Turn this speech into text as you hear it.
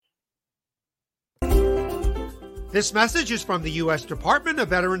This message is from the U.S. Department of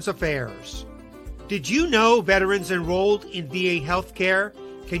Veterans Affairs. Did you know veterans enrolled in VA healthcare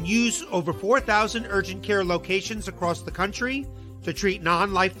can use over 4,000 urgent care locations across the country to treat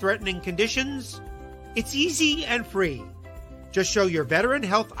non-life-threatening conditions? It's easy and free. Just show your Veteran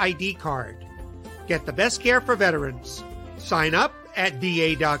Health ID card. Get the best care for veterans. Sign up at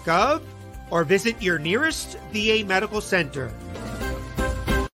va.gov or visit your nearest VA medical center.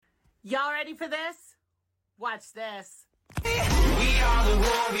 Y'all ready for this? Watch this. We are the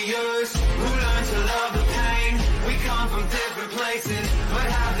warriors who learn to love the pain. We come from different places, but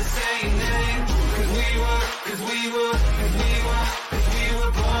have the same name. Cause we were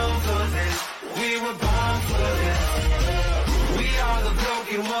born for this. We were born for this. We are the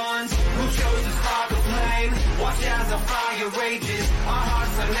broken ones who chose to spark the flame. Watch as the fire rages, our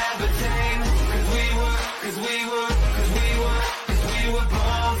hearts are never tame. Cause we were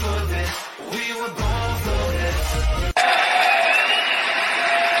born for this. We were born for this.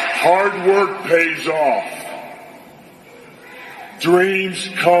 Hard work pays off. Dreams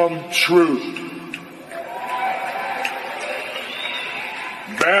come true.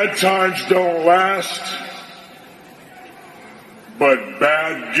 Bad times don't last, but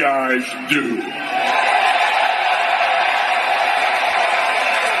bad guys do.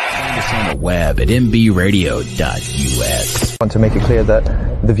 Find us on the web at mbradio.us. I want to make it clear that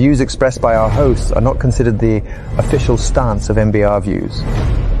the views expressed by our hosts are not considered the official stance of MBR Views.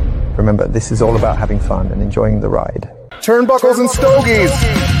 Remember, this is all about having fun and enjoying the ride. Turnbuckles and Stogies.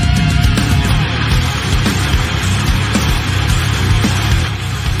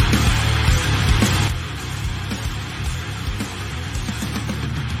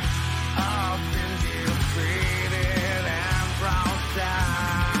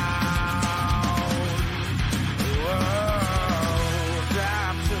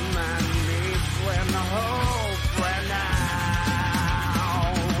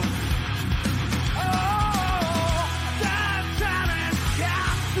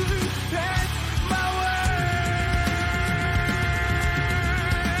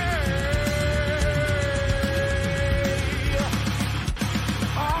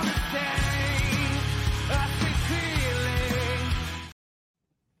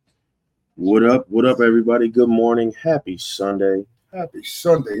 What up, everybody? Good morning. Happy Sunday. Happy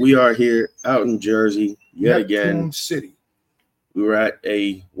Sunday. We are here out in Jersey yet again. City. We were at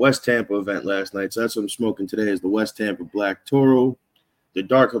a West Tampa event last night, so that's what I'm smoking today is the West Tampa Black Toro, the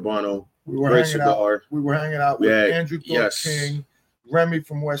Dark Habano, great cigar. We were hanging out with Andrew King, Remy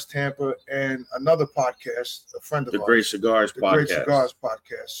from West Tampa, and another podcast, a friend of ours. The Great Cigars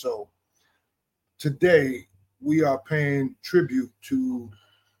Podcast. So today we are paying tribute to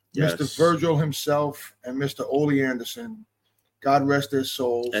Mr. Virgil himself and Mr. Ole Anderson. God rest their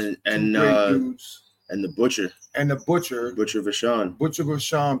souls. And the Butcher. Butcher Vachon. Butcher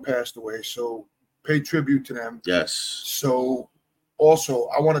Vachon passed away. So pay tribute to them. Yes. So also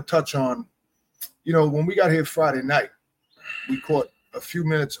I want to touch on, when we got here Friday night, we caught a few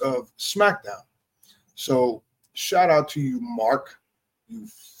minutes of SmackDown. So shout out to you, Mark. You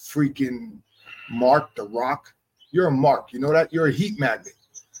freaking Mark the Rock. You're a Mark. You know that? You're a heat magnet.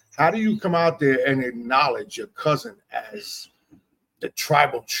 How do you come out there and acknowledge your cousin as the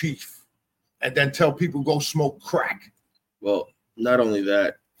tribal chief and then tell people go smoke crack? Well, not only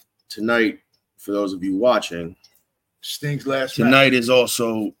that, tonight, for those of you watching, Sting's last tonight match. Is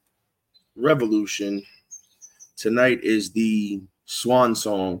also Revolution. Tonight is the swan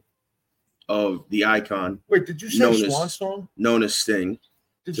song of the icon. Wait, did you say swan song? Known as Sting.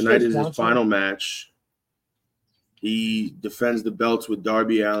 Tonight is his final match. He defends the belts with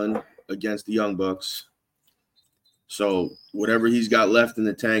Darby Allin against the Young Bucks. So whatever he's got left in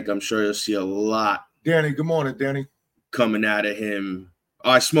the tank, I'm sure you'll see a lot. Danny, good morning, Danny. Coming out of him.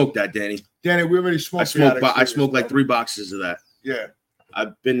 Oh, I smoked that, Danny. Danny, we already smoked. I smoked like 3 boxes of that. Yeah.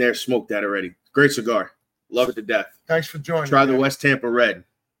 I've been there, smoked that already. Great cigar. Love it to death. Thanks for joining. Try the West Tampa Red.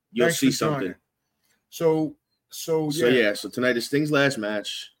 You'll see something. So tonight is Sting's last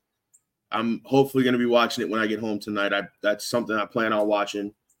match. I'm hopefully going to be watching it when I get home tonight. That's something I plan on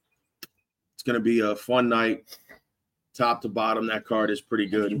watching. It's going to be a fun night. Top to bottom, that card is pretty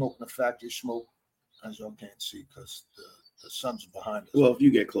good. I'm smoking the factory smoke, as y'all can't see because the sun's behind us. Well, if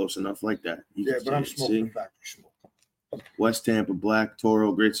you get close enough like that. But I'm smoking the factory smoke. West Tampa Black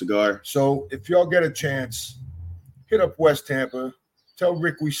Toro, great cigar. So if y'all get a chance, hit up West Tampa. Tell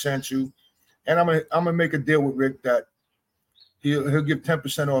Rick we sent you. And I'm gonna make a deal with Rick that he'll give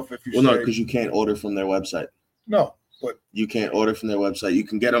 10% off if you. Well, no, because you can't order from their website. No, but you can't order from their website. You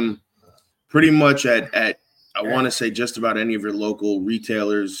can get them pretty much at I want to say just about any of your local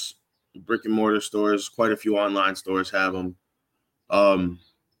retailers brick and mortar stores. Quite a few online stores have them.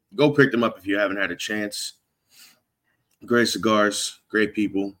 Go pick them up if you haven't had a chance. Great cigars, great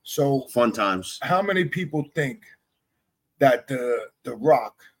people. So fun times. How many people think that the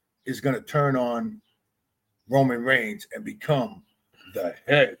Rock is going to turn on Roman Reigns and become the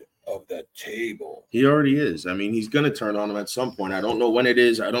head of the table? He already is. I mean, he's going to turn on him at some point. I don't know when it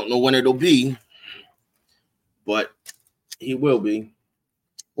is. I don't know when it'll be, but he will be.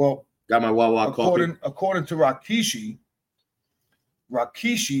 Well, got my Wawa coffee. According to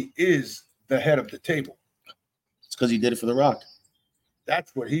Rikishi is the head of the table. It's because he did it for The Rock.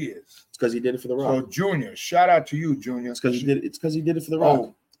 That's what he is. It's because he did it for The Rock. So, Junior, shout out to you, Junior. It's because he did it. It's because he did it for The Rock.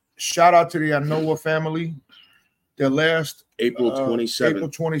 Oh, shout out to the Anoa family. The last April 27th. April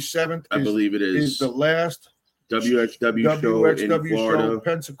 27th, I believe it is the last WXW show in Florida.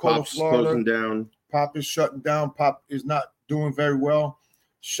 Pensacola, Pop's Florida. closing down. Pop is shutting down. Pop is not doing very well.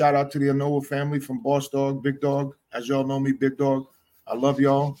 Shout out to the Anoa family from Boss Dog, Big Dog. As y'all know me, Big Dog. I love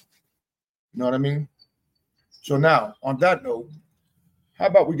y'all. You know what I mean? So now, on that note, how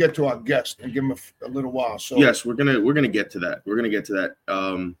about we get to our guest and give him a little while? So yes, we're gonna get to that. We're gonna get to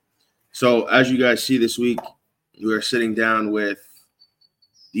that. So as you guys see this week, we are sitting down with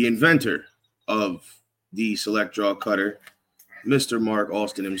the inventor of the Select Draw Cutter, Mr. Mark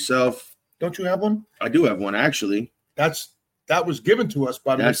Alston himself. Don't you have one? I do have one, actually. That was given to us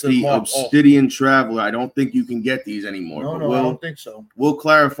by That's Mr. the Mark Obsidian Traveler. I don't think you can get these anymore. No, I don't think so. We'll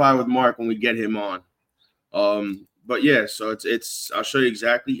clarify with Mark when we get him on. But yeah, so it's I'll show you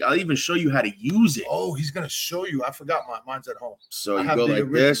exactly. I'll even show you how to use it. Oh, he's gonna show you. I forgot mine's at home. So you go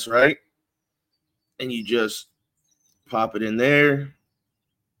like this, right? And you just pop it in there.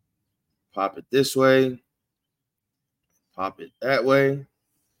 Pop it this way. Pop it that way.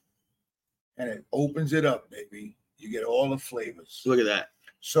 And it opens it up, baby. You get all the flavors. Look at that.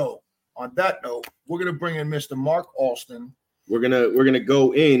 So on that note, we're gonna bring in Mr. Mark Alston. We're gonna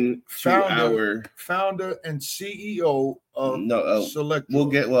go in founder and CEO of Select.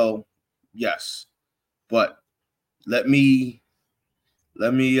 Yes, but let me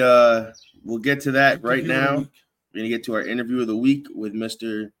we'll get to that right now. We're gonna get to our interview of the week with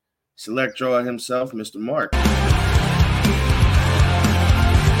Mr. Select Draw himself, Mr. Mark.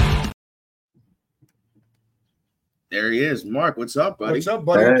 There he is. Mark, what's up, buddy? What's up,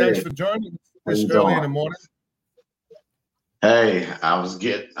 buddy? Hey. Thanks for joining us early in the morning. Hey, I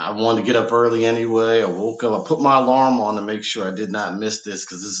wanted to get up early anyway. I woke up, I put my alarm on to make sure I did not miss this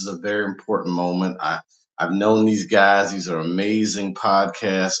because this is a very important moment. I've known these guys. These are amazing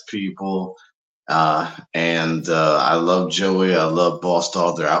podcast people. And I love Joey. I love Boss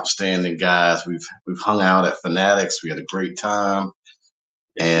Dog. They're outstanding guys. We've hung out at Fanatics. We had a great time.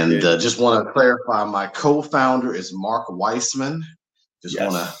 And just want to clarify, my co-founder is Mark Weissman. Just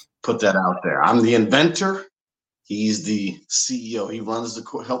want to put that out there. I'm the inventor. He's the CEO. He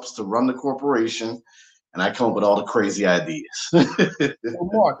helps to run the corporation, and I come up with all the crazy ideas. Well,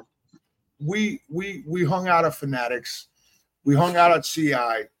 Mark, we hung out at Fanatics. We hung out at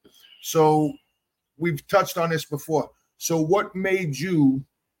CI. So we've touched on this before. So what made you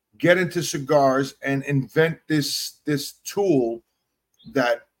get into cigars and invent this tool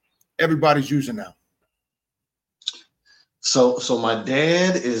that everybody's using now? So my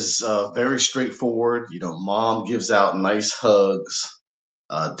dad is very straightforward. You know, mom gives out nice hugs.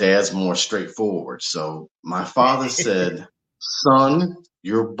 Dad's more straightforward. So my father said, "Son,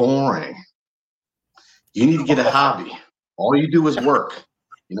 you're boring. You need to get a hobby. All you do is work."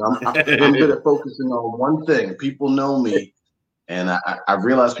 You know, I'm good at focusing on one thing. People know me, and I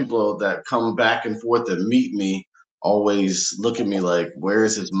realize people that come back and forth that meet me always look at me like, "Where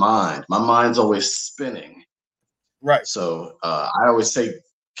is his mind?" My mind's always spinning. Right. So I always say,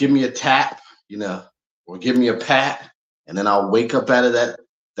 give me a tap, or give me a pat, and then I'll wake up out of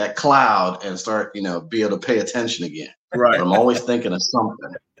that cloud and start, be able to pay attention again. Right. But I'm always thinking of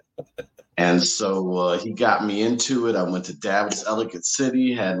something. And so he got me into it. I went to David's Elegant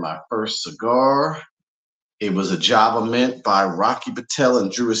City, had my first cigar. It was a Java Mint by Rocky Patel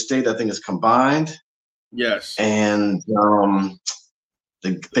and Drew Estate. I think it's combined. Yes. And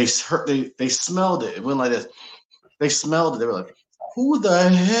they smelled it. It went like this. They smelled it. They were like, "Who the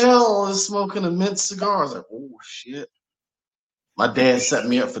hell is smoking a mint cigar?" I was like, "Oh shit!" My dad set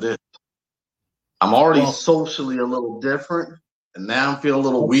me up for this. I'm already socially a little different, and now I'm feeling a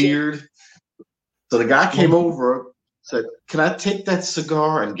little weird. So the guy came over, said, "Can I take that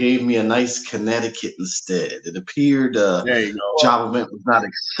cigar?" and gave me a nice Connecticut instead. It appeared Java Mint was not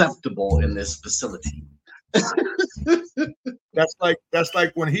acceptable in this facility. That's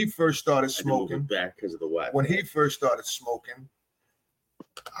like when he first started smoking. Back because of the wax. When he first started smoking,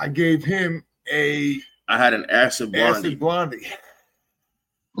 I gave him I had an acid blondie.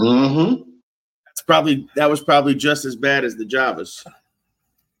 Mm-hmm. That was probably just as bad as the Javas.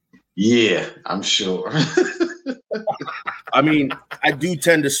 Yeah, I'm sure. I mean, I do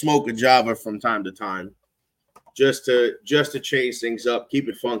tend to smoke a Java from time to time, just to change things up, keep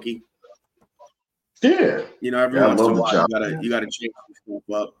it funky. Yeah, you know, every once in a while you gotta change stuff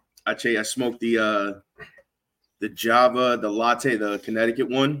up. I smoked the Java, the latte, the Connecticut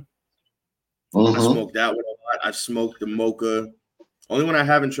one. Mm-hmm. I smoked that one a lot. I smoked the mocha. Only one I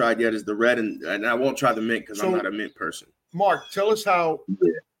haven't tried yet is the red, and I won't try the mint because I'm not a mint person. Mark, tell us how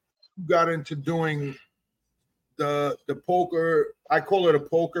you got into doing the poker. I call it a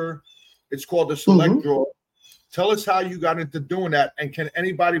poker. It's called the select draw. Tell us how you got into doing that, and can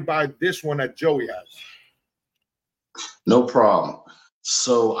anybody buy this one that Joey has? No problem.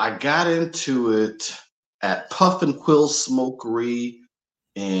 So I got into it at Puff and Quill Smokery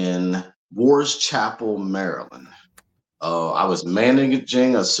in Wars Chapel, Maryland. I was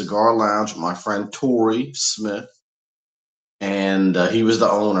managing a cigar lounge with my friend Tori Smith, and he was the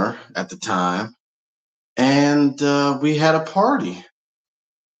owner at the time. And we had a party.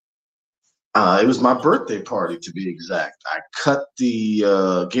 It was my birthday party, to be exact. I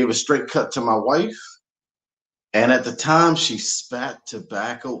gave a straight cut to my wife. And at the time, she spat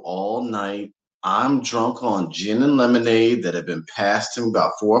tobacco all night. I'm drunk on gin and lemonade that had been passed to me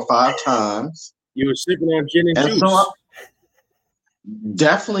about 4 or 5 times. You were sipping on gin and juice. So I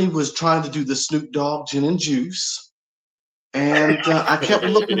definitely was trying to do the Snoop Dogg gin and juice. And I kept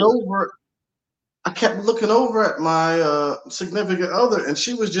looking over. At my significant other, and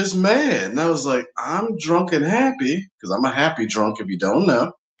she was just mad. And I was like, I'm drunk and happy, because I'm a happy drunk, if you don't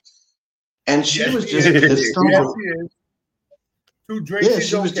know. And she was just pissed off. Two drinks.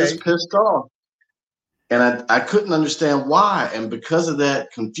 She was just pissed off. And I couldn't understand why. And because of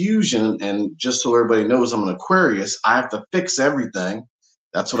that confusion, and just so everybody knows I'm an Aquarius, I have to fix everything.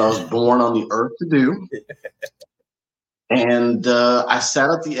 That's what I was born on the earth to do. And I sat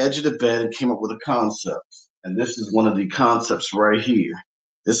at the edge of the bed and came up with a concept. And this is one of the concepts right here.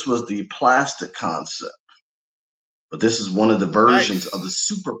 This was the plastic concept. But this is one of the versions of the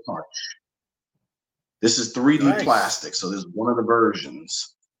Super Punch. This is 3D plastic. So this is one of the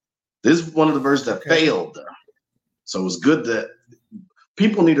versions. This is one of the versions that failed. So it was good that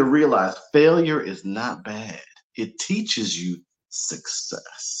people need to realize failure is not bad. It teaches you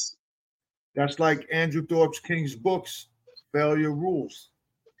success. That's like Andrew Thorpe's King's books. Failure rules.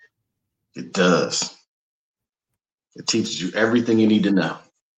 It does. It teaches you everything you need to know.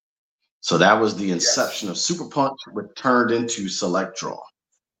 So that was the inception of Super Punch, which turned into Select Draw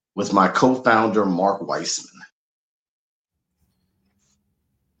with my co-founder, Mark Weissman.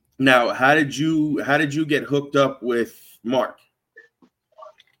 Now, how did you get hooked up with Mark?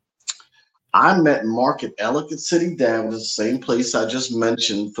 I met Mark at Ellicott City Dam, the same place I just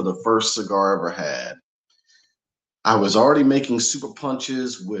mentioned, for the first cigar I ever had. I was already making super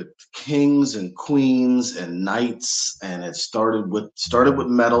punches with kings and queens and knights, and it started with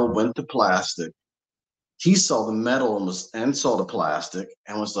metal, went to plastic. He saw the metal and saw the plastic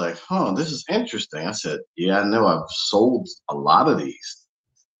and was like, this is interesting. I said, yeah, I know, I've sold a lot of these,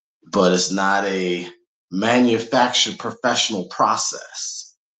 but it's not a manufactured professional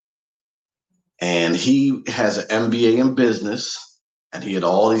process. And he has an MBA in business. And he had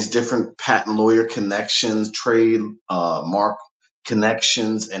all these different patent lawyer connections, trade mark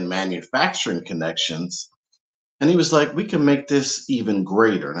connections, and manufacturing connections. And he was like, we can make this even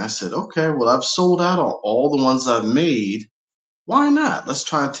greater. And I said, okay, well, I've sold out on all the ones I've made. Why not? Let's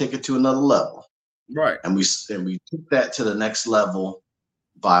try and take it to another level. Right. And we took that to the next level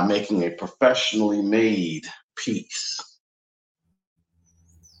by making a professionally made piece.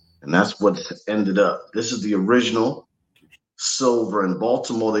 And that's what ended up. This is the original silver. In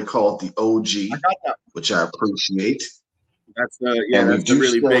Baltimore, they call it the OG, which I appreciate. That's the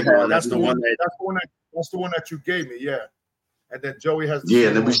really big one. That's the one that you gave me, yeah. And then Joey has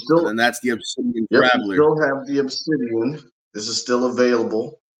and that's the Obsidian Traveler. We still have the Obsidian. This is still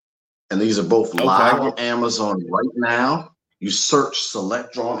available. And these are both live on Amazon right now. You search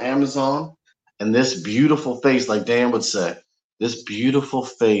Select Draw on Amazon, and this beautiful face, like Dan would say, this beautiful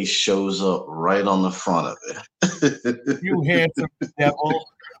face shows up right on the front of it. You handsome devil.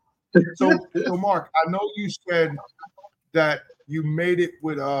 So Mark, I know you said that you made it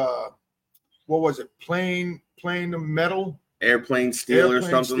with what was it? Plain metal? Airplane steel or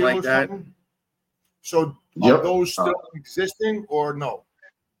something like that. So are those still existing or no?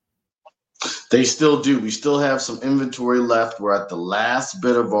 They still do. We still have some inventory left. We're at the last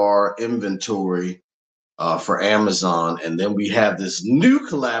bit of our inventory. for Amazon. And then we have this new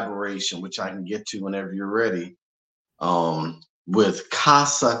collaboration, which I can get to whenever you're ready, with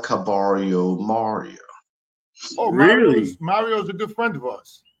Casa Cabario Mario. Oh, really? Mario's a good friend of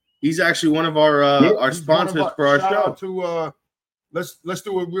ours. He's actually one of our sponsors for our shout show. Out to, let's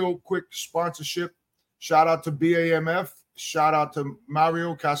do a real quick sponsorship. Shout out to BAMF. Shout out to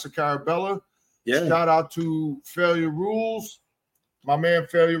Mario Casa Carabella. Yeah. Shout out to Failure Rules. My man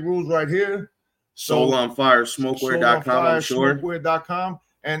Failure Rules right here. Soul on Fire, Smokeware.com, I'm sure. Smokeware.com.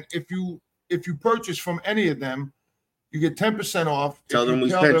 And if you purchase from any of them, you get 10% off. Tell them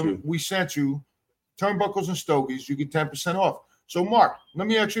we sent you. Turnbuckles and Stogies, you get 10% off. So, Mark, let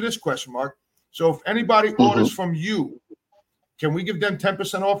me ask you this question, Mark. So, if anybody orders from you, can we give them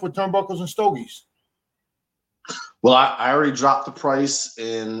 10% off with Turnbuckles and Stogies? Well, I already dropped the price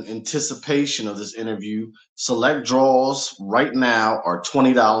in anticipation of this interview. Select draws right now are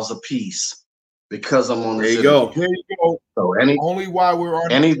 $20 a piece because I'm on this. There you go. There you go. So only while we're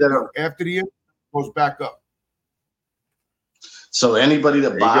on any that are, after the interview goes back up. So anybody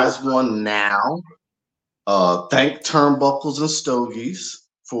that buys one now, thank Turnbuckles and Stogies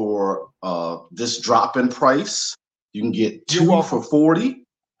for this drop in price. You can get two for $40,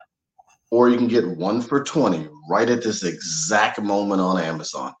 or you can get one for $20 right at this exact moment on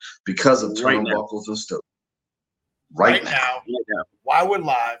Amazon because of Turnbuckles and Stogies. Right now, while we're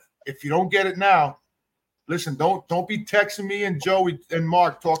live. If you don't get it now, listen. Don't be texting me and Joey and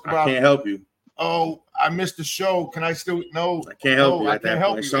Mark talk about. I can't help you. Oh, I missed the show. Can I still? No, I can't help you. I can't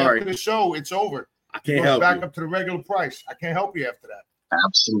help you. Sorry. After the show, it's over. I can't help back you. up to the regular price. I can't help you after that.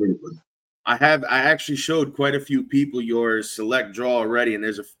 Absolutely. I actually showed quite a few people your select draw already, and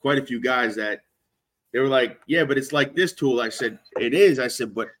there's quite a few guys that they were like, yeah, but it's like this tool. I said, it is. I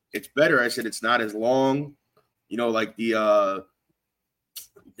said, but it's better. I said, it's not as long, like the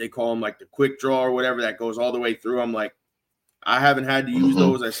they call them like the quick draw or whatever that goes all the way through. I'm like, I haven't had to use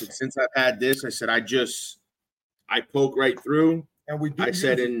those. I said, since I've had this, I said, I poke right through. And we do. I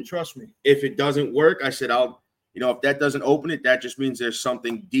said, and trust me, if it doesn't work, I said, if that doesn't open it, that just means there's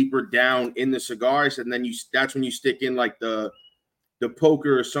something deeper down in the cigar. I said, and then that's when you stick in like the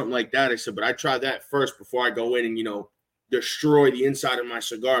poker or something like that. I said, but I try that first before I go in and, destroy the inside of my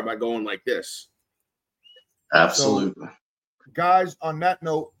cigar by going like this. Absolutely. So, guys, on that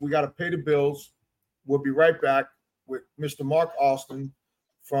note, we got to pay the bills. We'll be right back with Mr. Mark Austin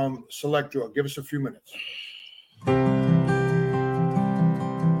from Select Draw. Give us a few minutes.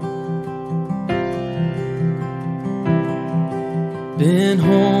 Been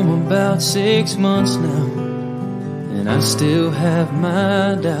home about 6 months now, and I still have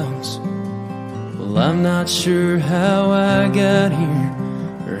my doubts. Well, I'm not sure how I got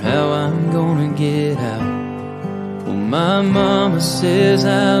here or how I'm gonna get out. Well, my mama says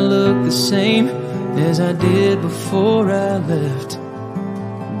I look the same as I did before I left,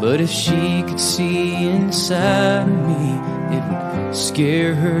 but if she could see inside of me, it would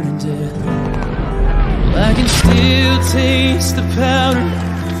scare her to death. I can still taste the powder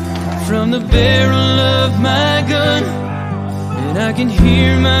from the barrel of my gun, and I can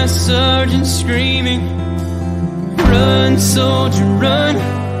hear my sergeant screaming, "Run, soldier, run!"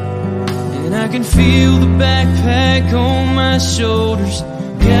 And I can feel the backpack on my shoulders,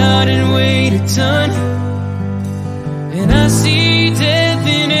 got it weighed a ton, and I see death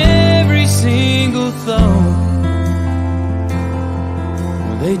in every single thought.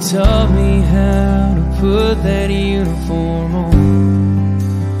 Well, they taught me how to put that uniform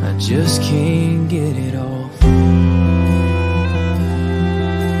on, I just can't get it off.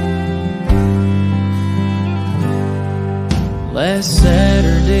 Last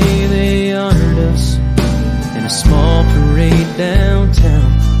Saturday they honored us in a small parade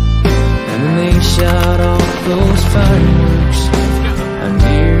downtown, and when they shot off those fireworks, I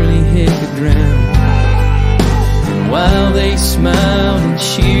nearly hit the ground. And while they smiled and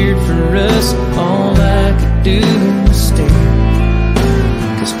cheered for us, all I could do was stare,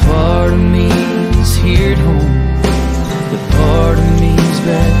 'cause part of me is here at home, but part of me's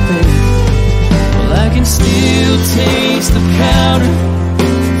back there. Well, I can still taste the powder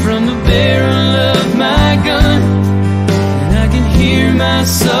from the barrel of my gun, and I can hear my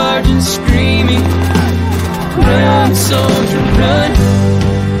sergeant screaming, "Run, soldier, run!"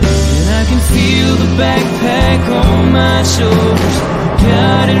 And I can feel the backpack on my shoulders,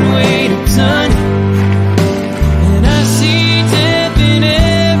 got it weighed a ton, and I see death in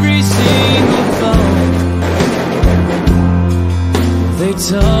every single thought. They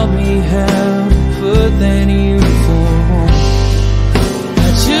taught me how to put that uniform on, I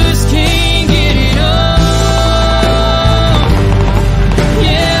just can't get it off.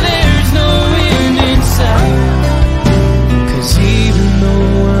 Yeah, there's no end in sight.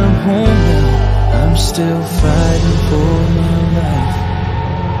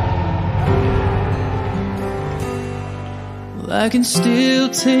 I can still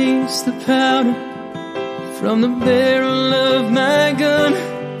taste the powder from the barrel of my gun,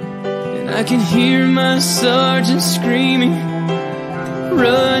 and I can hear my sergeant screaming,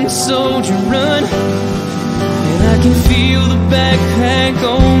 "Run, soldier, run!" And I can feel the backpack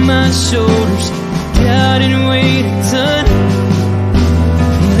on my shoulders, got it weight a ton,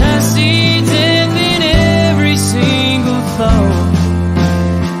 and I see death in every single thought.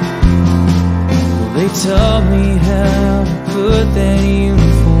 Well, they taught me how to put that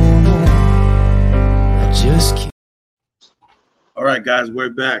uniform on. I just can't. All right, guys, we're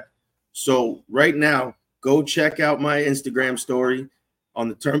back. So right now, go check out my Instagram story on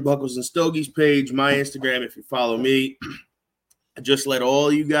the Turnbuckles and Stogies page, my Instagram, if you follow me. I just let all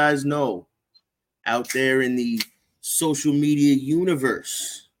you guys know out there in the social media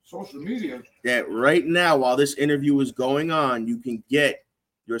universe that right now, while this interview is going on, you can get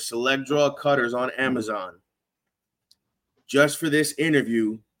your Select Draw cutters on Amazon just for this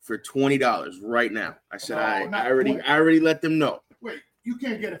interview for $20 right now. I said I already let them know. Wait, you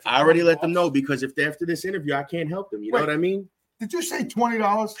can't get it for I already let them know, because if after this interview I can't help them, you know what I mean? Did you say $20?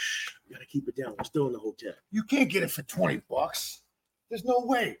 You gotta keep it down. We're still in the hotel. You can't get it for $20. There's no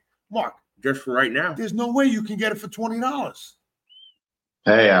way. Mark. Just for right now. There's no way you can get it for $20.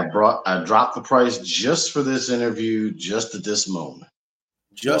 Hey, I dropped the price just for this interview, just at this moment.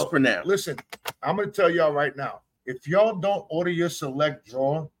 Just for now. Listen, I'm gonna tell y'all right now. If y'all don't order your Select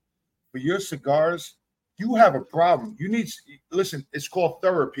Draw for your cigars, you have a problem. You need, listen, it's called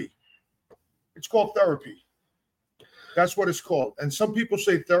therapy. It's called therapy. That's what it's called. And some people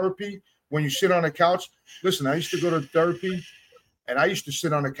say therapy when you sit on a couch. Listen, I used to go to therapy, and I used to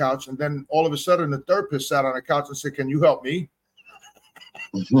sit on the couch, and then all of a sudden the therapist sat on the couch and said, "Can you help me?"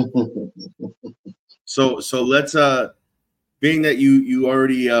 So let's being that you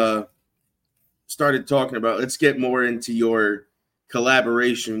already started talking about, let's get more into your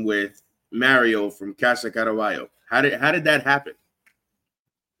collaboration with Mario from Casa Caraballo. How did that happen?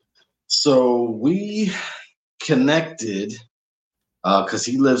 So we connected because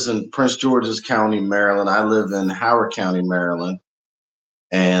he lives in Prince George's County, Maryland. I live in Howard County, Maryland.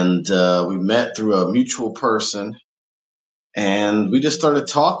 And we met through a mutual person. And we just started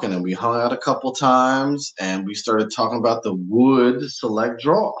talking, and we hung out a couple times, and we started talking about the wood Select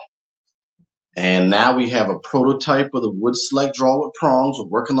Draw. And now we have a prototype of the wood Select Draw with prongs. We're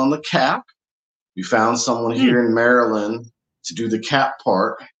working on the cap. We found someone here in Maryland to do the cap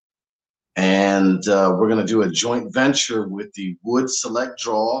part. And we're going to do a joint venture with the wood Select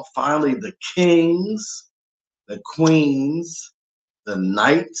Draw. Finally, the kings, the queens, the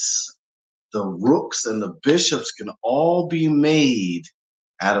knights, the rooks, and the bishops can all be made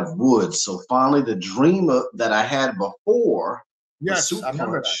out of wood. So finally, the dream that I had before, yes, the suit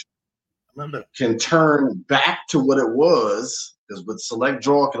punch, can turn back to what it was, because with Select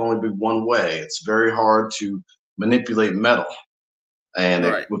Draw, it can only be one way. It's very hard to manipulate metal, and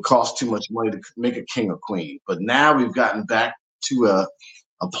it would cost too much money to make a king or queen. But now we've gotten back to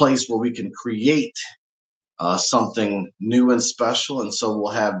a place where we can create something new and special, and so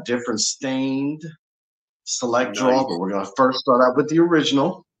we'll have different stained Select Draw, but we're going to first start out with the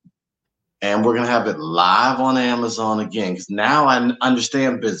original, and we're going to have it live on Amazon again, because now I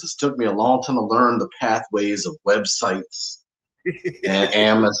understand business. It took me a long time to learn the pathways of websites and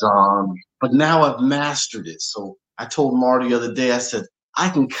Amazon, but now I've mastered it. So I told Marty the other day, I said, I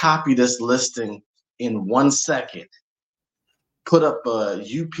can copy this listing in 1 second, put up a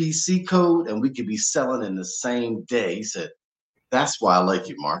UPC code, and we could be selling in the same day. He said, "That's why I like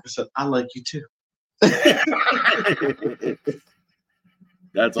you, Mark." I said, "I like you too."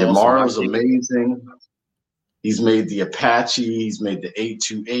 That's awesome. Mario's amazing. He's made the Apache. He's made the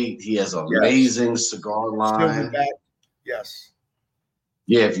 828. He has an amazing cigar line. Yes.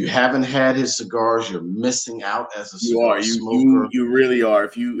 Yeah, if you haven't had his cigars, you're missing out as a cigar smoker. You really are.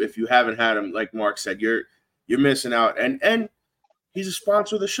 If you haven't had him, like Mark said, you're missing out. And he's a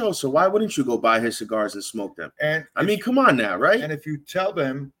sponsor of the show, so why wouldn't you go buy his cigars and smoke them? And I mean, come on now, right? And if you tell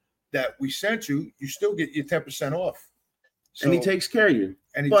them that we sent you, you still get your 10% off. So, and he takes care of you.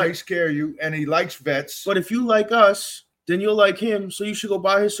 And he takes care of you, and he likes vets. But if you like us, then you'll like him. So you should go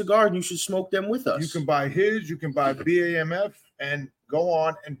buy his cigars, and you should smoke them with us. You can buy his. You can buy BAMF, and go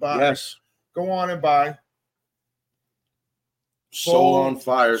on and buy. Yes. Go on and buy. Soul on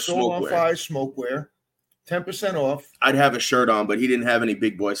Fire Smokewear. 10% off. I'd have a shirt on, but he didn't have any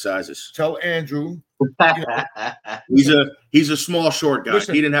big boy sizes. Tell Andrew. He's a small, short guy.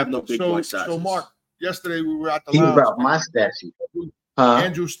 Listen, he didn't have no big boy sizes. So Mark, yesterday we were at the lounge. He's about my statue.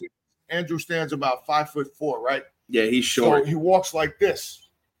 Andrew stands about 5'4", right? Yeah, he's short. So he walks like this.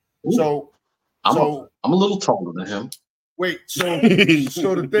 Ooh. I'm a little taller than him. Wait, so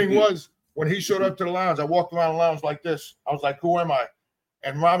the thing was, when he showed up to the lounge, I walked around the lounge like this. I was like, who am I?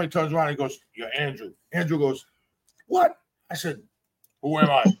 And Rami turns around and he goes, you're Andrew. Andrew goes, what? I said, who am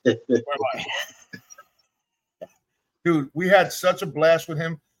I? Who am I? Dude, we had such a blast with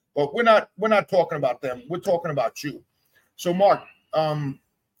him, but we're not talking about them. We're talking about you. So, Mark,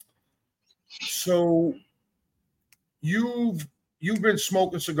 so you've been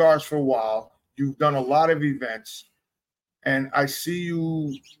smoking cigars for a while. You've done a lot of events, and I see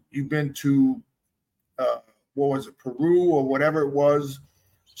you've been to what was it, Peru or whatever it was.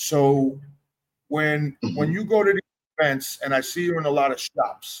 So when you go to the events, and I see you in a lot of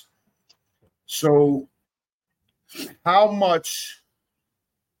shops, so how much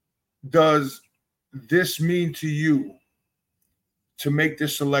does this mean to you to make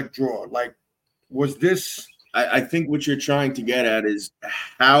this select draw? Like, was this? I think what you're trying to get at is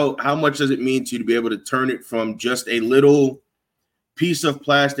how much does it mean to you to be able to turn it from just a little piece of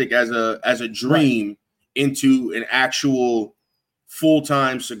plastic as a dream into an actual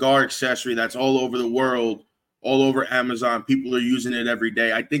full-time cigar accessory that's all over the world, all over Amazon. People are using it every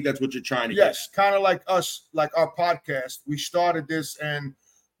day. I think that's what you're trying to get. Yes, kind of like us, like our podcast. We started this and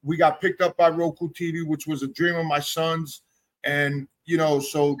we got picked up by Roku TV, which was a dream of my son's. And,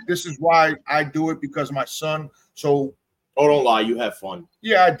 so this is why I do it, because my son. So, don't lie, you have fun.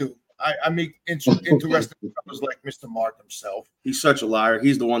 Yeah, I do. I meet interesting fellows like Mr. Mark himself. He's such a liar.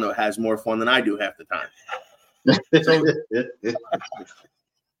 He's the one that has more fun than I do half the time. So,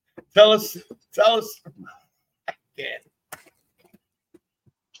 tell us. Yeah.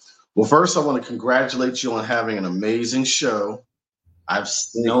 Well, first, I want to congratulate you on having an amazing show. I've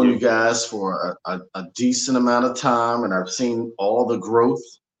known you guys for a decent amount of time, and I've seen all the growth.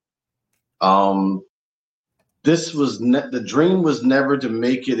 The dream was never to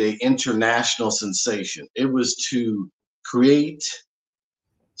make it an international sensation. It was to create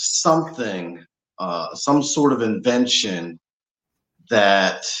something, some sort of invention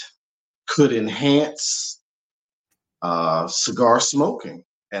that could enhance cigar smoking.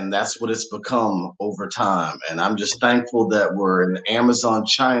 And that's what it's become over time. And I'm just thankful that we're in Amazon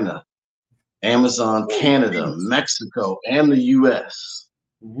China, Amazon Canada, Mexico, and the U.S.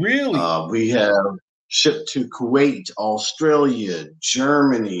 Really? We have shipped to Kuwait, Australia,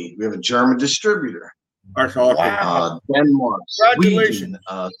 Germany. We have a German distributor. That's awesome. Denmark, Sweden.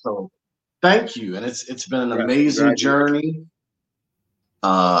 So thank you. And it's been an amazing journey.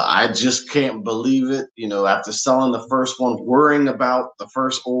 I just can't believe it. After selling the first one, worrying about the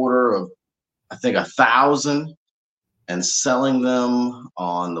first order of, I think, 1,000 and selling them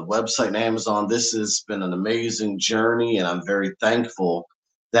on the website and Amazon, this has been an amazing journey. And I'm very thankful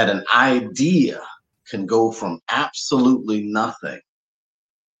that an idea can go from absolutely nothing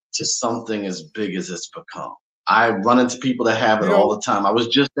to something as big as it's become. I run into people that have it all the time. I was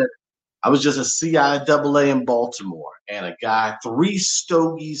just at CIAA in Baltimore, and a guy, 3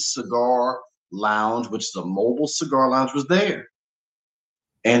 Stogies Cigar Lounge, which is a mobile cigar lounge, was there.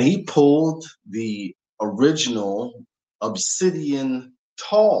 And he pulled the original Obsidian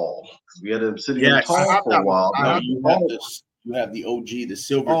Tall. We had an Obsidian Tall for a while. You have the OG, the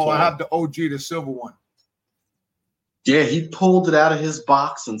silver tall. Tall. I have the OG, the silver one. Yeah, he pulled it out of his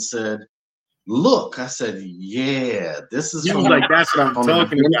box and said, look. I said, yeah, this is from that's what I'm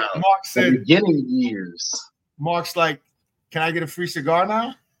talking about. Mark said, beginning years. Mark's like, can I get a free cigar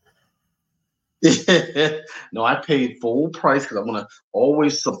now? No, I paid full price because I want to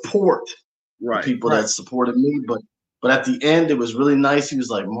always support the people that supported me. But at the end, it was really nice. He was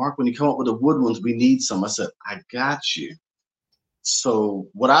like, Mark, when you come up with the wood ones, we need some. I said, I got you. So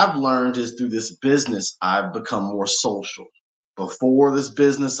what I've learned is through this business, I've become more social. Before this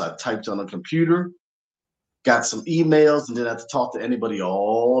business, I typed on a computer, got some emails, and didn't have to talk to anybody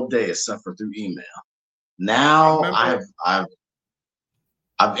all day except for through email. Now I've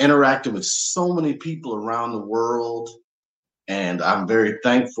interacted with so many people around the world, and I'm very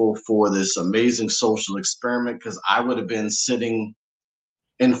thankful for this amazing social experiment, because I would have been sitting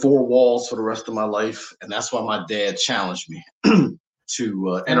in 4 walls for the rest of my life, and that's why my dad challenged me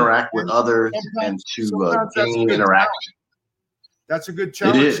to interact with others and to gain interaction. That's a good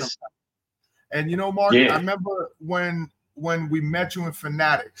challenge. It is. And Mark, I remember when we met you in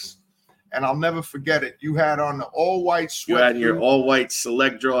Fanatics, and I'll never forget it. You had on the all-white sweatsuit. You had your all-white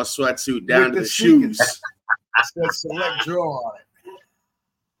select draw sweatsuit down to the shoes. It said select draw on it.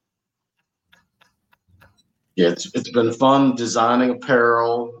 Yeah, it's been fun designing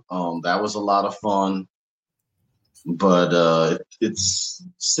apparel. That was a lot of fun. But it's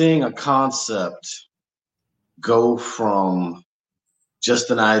seeing a concept go from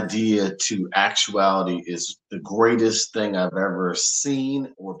just an idea to actuality is the greatest thing I've ever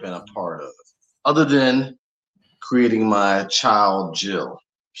seen or been a part of, other than creating my child, Jill.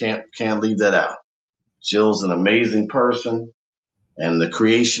 Can't leave that out. Jill's an amazing person, and the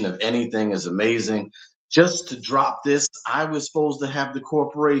creation of anything is amazing. Just to drop this, I was supposed to have the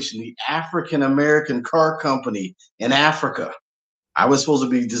corporation, the African American Car Company in Africa. I was supposed to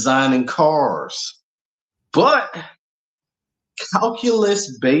be designing cars, but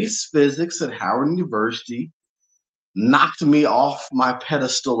calculus-based physics at Howard University knocked me off my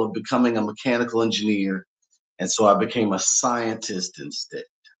pedestal of becoming a mechanical engineer, and so I became a scientist instead.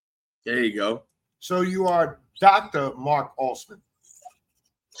 There you go. So you are Dr. Mark Alsman.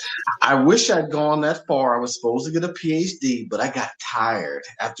 I wish I'd gone that far. I was supposed to get a PhD, but I got tired.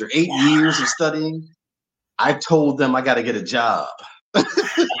 After 8 years of studying, I told them I got to get a job.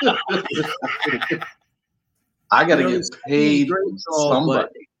 I got to get paid from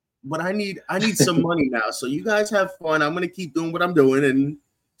somebody. But I need some money now. So you guys have fun. I'm going to keep doing what I'm doing and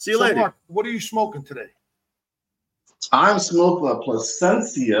see you later. Mark, what are you smoking today? I'm smoking a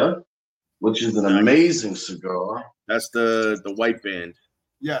Placencia, which is an amazing cigar. That's the white band.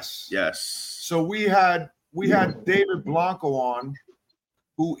 Yes. So we had David Blanco on,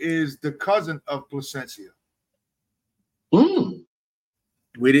 who is the cousin of Placencia.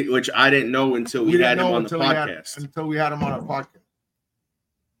 Which I didn't know until we had him on the podcast. Until we had him on our podcast.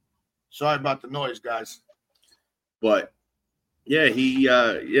 Sorry about the noise, guys. But yeah, he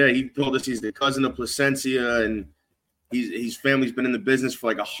told us he's the cousin of Placencia, and his family's been in the business for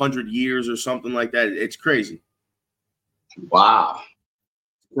like 100 years or something like that. It's crazy. Wow.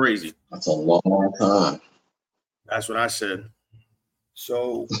 Crazy. That's a long time. That's what I said.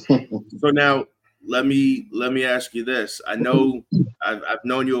 So now let me ask you this. I know I've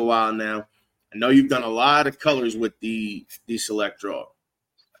known you a while now. I know you've done a lot of colors with the Select Draw.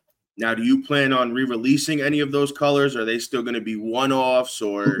 Now, do you plan on re-releasing any of those colors? Are they still going to be one-offs,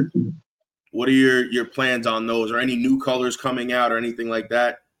 or what are your plans on those? Or any new colors coming out or anything like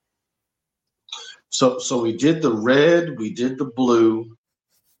that? So we did the red, we did the blue.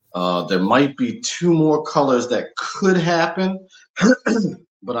 There might be 2 more colors that could happen,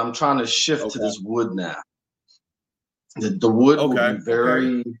 but I'm trying to shift to this wood now. The wood will be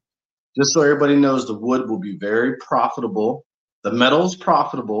very, just so everybody knows, the wood will be very profitable. The metal is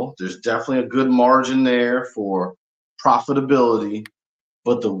profitable. There's definitely a good margin there for profitability,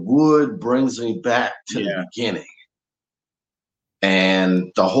 but the wood brings me back to the beginning.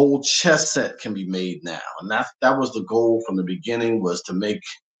 And the whole chess set can be made now. And that was the goal from the beginning, was to make,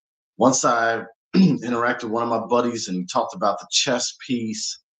 once I interacted with one of my buddies and talked about the chess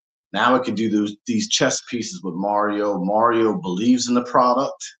piece, now I could do these chess pieces with Mario. Mario believes in the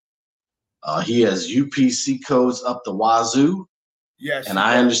product. He has UPC codes up the wazoo. Yes. And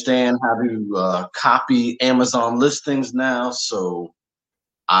I understand how to copy Amazon listings now. So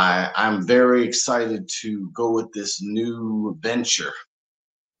I'm very excited to go with this new venture.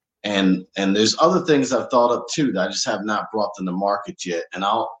 And there's other things I've thought of too that I just have not brought them to market yet. And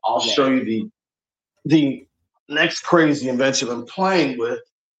I'll show you the next crazy invention I'm playing with,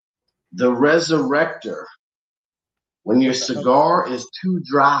 the Resurrector. When your cigar is too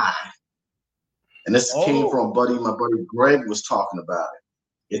dry, and this came from my buddy Greg was talking about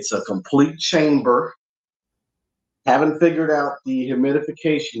it. It's a complete chamber. Haven't figured out the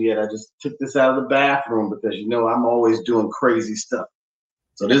humidification yet. I just took this out of the bathroom because, I'm always doing crazy stuff.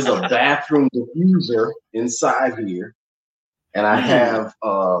 So this is a bathroom diffuser inside here. And I have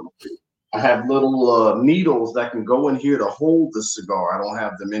little needles that can go in here to hold the cigar. I don't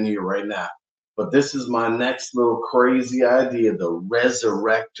have them in here right now. But this is my next little crazy idea, the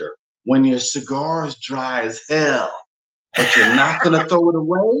Resurrector. When your cigar is dry as hell, but you're not going to throw it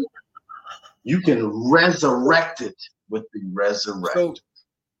away, you can resurrect it with the Resurrector.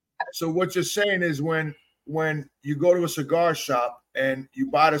 So what you're saying is when you go to a cigar shop and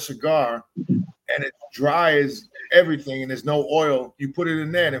you buy the cigar and it's dry as everything and there's no oil, you put it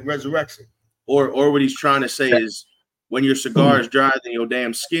in there and it resurrects it. Or what he's trying to say is, when your cigar is drier than your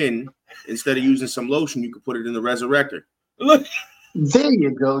damn skin, instead of using some lotion, you could put it in the Resurrector. Look. There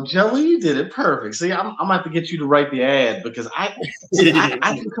you go, Joey. You did it perfect. See, I'm gonna have to get you to write the ad, because I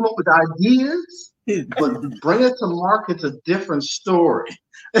can come up with ideas, but bring it to market's a different story.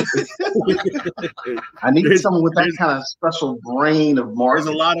 I need someone with that kind of special brain of marketing.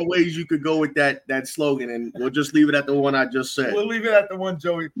 There's a lot of ways you could go with that slogan, and we'll just leave it at the one I just said. We'll leave it at the one,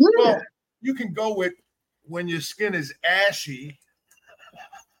 Joey. Yeah. Well, you can go with when your skin is ashy.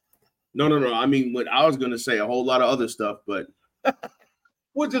 No. I mean, what I was gonna say, a whole lot of other stuff, but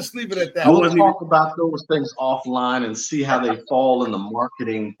we'll just leave it at that. I will talk about those things offline and see how they fall in the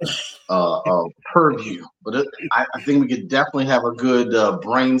marketing purview. But I think we could definitely have a good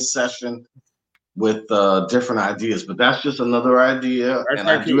brain session with different ideas. But that's just another idea,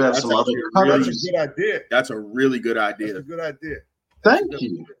 I do have some other cutters. That's a good idea. That's a really good idea. That's a good idea. Thank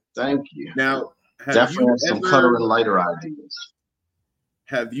you. Now, definitely have some cutter and lighter ideas.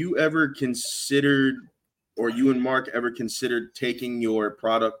 Have you ever considered, or you and Mark ever considered taking your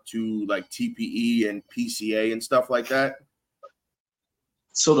product to like TPE and PCA and stuff like that?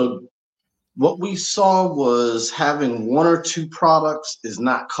 So what we saw was having one or two products is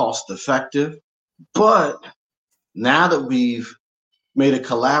not cost effective, but now that we've made a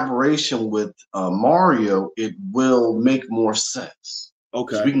collaboration with Mario, it will make more sense.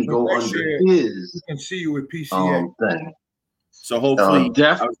 Okay, we can go under his. We can see you with PCA thing. So hopefully, I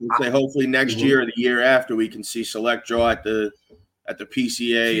was going to say, hopefully next year or the year after, we can see Select Draw at the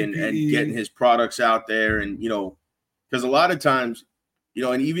PCA and getting his products out there, and because a lot of times,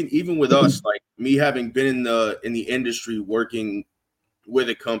 and even with us, like me having been in the industry working with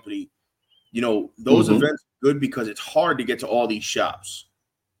a company, those events are good because it's hard to get to all these shops.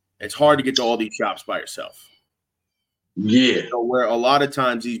 It's hard to get to all these shops by yourself. Yeah. Where a lot of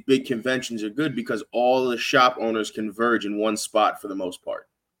times these big conventions are good because all the shop owners converge in one spot for the most part.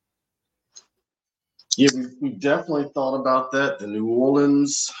 Yeah, we definitely thought about that. The New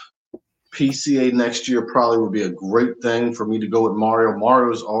Orleans PCA next year probably would be a great thing for me to go with Mario.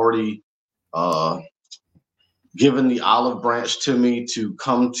 Mario's already given the olive branch to me to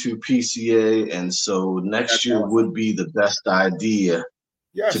come to PCA, and so next year would be the best idea.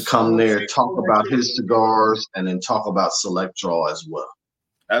 Yes, to come there, talk about his cigars, and then talk about Select Draw as well.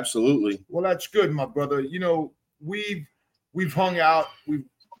 Absolutely. Well, that's good, my brother. We've hung out. We've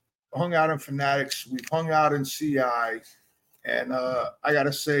hung out in Fanatics. We've hung out in CI. And I got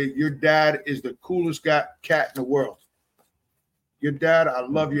to say, your dad is the coolest cat in the world. Your dad, I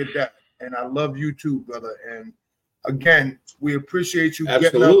love your dad. And I love you too, brother. And again, we appreciate you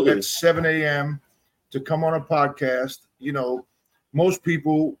getting up at 7 a.m. to come on a podcast. Most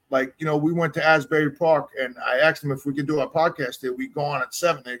people, we went to Asbury Park, and I asked them if we could do a podcast there. We go on at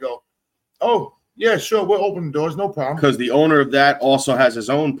 7. They go, oh, yeah, sure. We'll open the doors. No problem. Because the owner of that also has his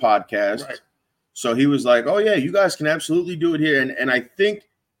own podcast. Right. So he was like, oh, yeah, you guys can absolutely do it here. And I think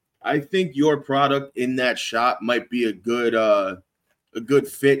your product in that shop might be a good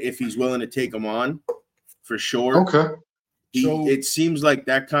fit if he's willing to take them on, for sure. Okay. It seems like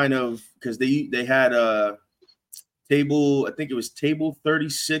that kind of, because they had a table, I think it was table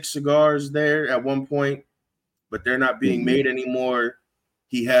 36 cigars there at one point, but they're not being made anymore.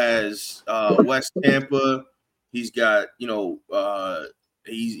 He has West Tampa. He's got, he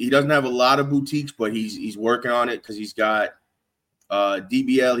doesn't have a lot of boutiques, but he's working on it because he's got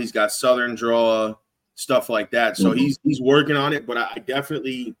DBL, he's got Southern Draw, stuff like that. So he's working on it, but I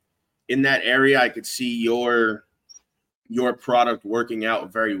definitely, in that area, I could see your product working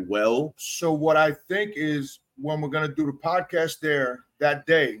out very well. So what I think is, when we're going to do the podcast there that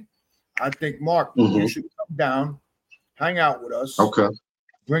day, I think, Mark, you should come down, hang out with us. Okay.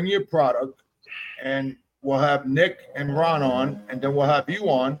 Bring your product, and we'll have Nick and Ron on, and then we'll have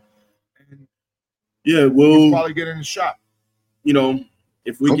you on. And we'll probably get in the shop.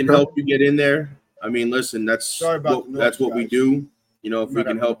 If we can help you get in there, I mean, listen, that's what we do. If we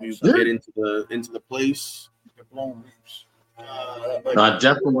can help you get into the place. I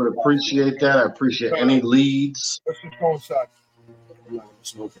definitely would appreciate that. I appreciate any leads. Let's just go inside.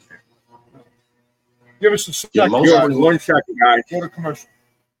 Give us a second. One second, guys. Go to commercial.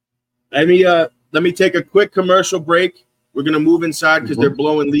 Let me take a quick commercial break. We're gonna move inside because they're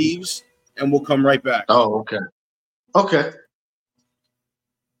blowing leaves, and we'll come right back. Oh, okay. Okay.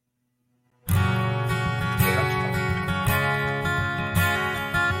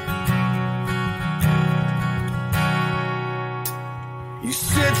 He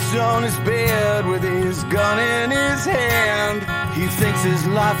sits on his bed with his gun in his hand. He thinks his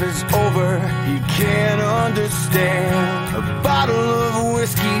life is over, he can't understand. A bottle of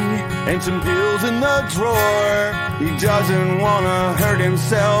whiskey and some pills in the drawer. He doesn't want to hurt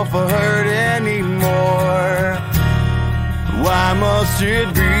himself or hurt anymore. Why must it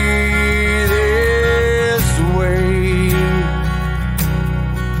be this way?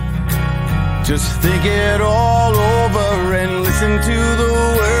 Just think it all over and listen to the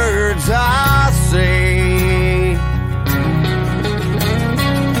words I say.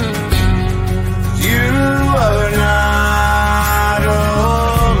 You are not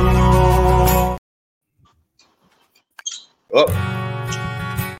alone. Oh.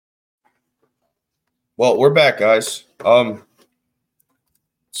 Well, we're back, guys.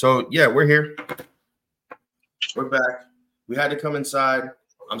 So yeah, we're here. We're back. We had to come inside.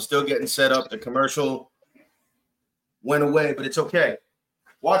 I'm still getting set up. The commercial went away, but it's okay.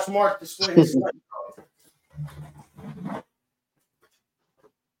 Watch Mark display his stuff.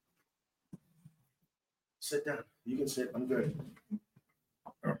 Sit down. You can sit. I'm good.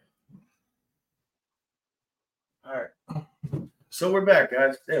 All right. So we're back,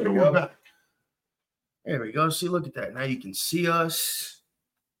 guys. There we go. There we go. See, look at that. Now you can see us.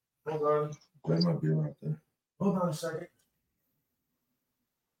 Hold on. That might be right there. Hold on a second.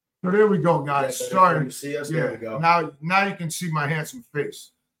 So there we go, guys. Sorry. You see us? Yeah. There we go. Now you can see my handsome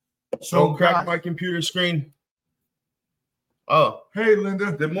face. So So crack guys, my computer screen. Oh, hey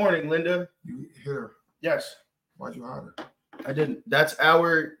Linda. good morning, Linda. You hit her. Yes, Why'd you hide her? I didn't. That's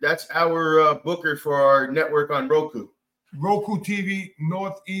our booker for our network on Roku. Roku TV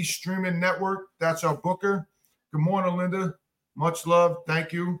Northeast Streaming Network. That's our booker. Good morning, Linda. Much love.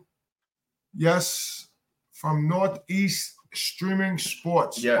 Thank you. Yes, from Northeast Streaming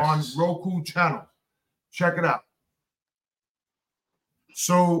Sports on Roku channel. Check it out.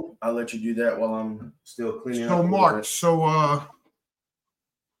 So I'll let you do that while I'm still cleaning up. So Mark,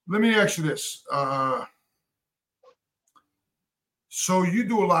 let me ask you this. So you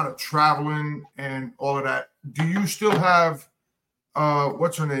do a lot of traveling and all of that. Do you still have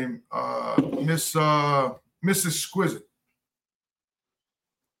what's her name? Miss Exquisite.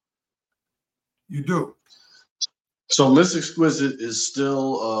 You do. So Miss Exquisite is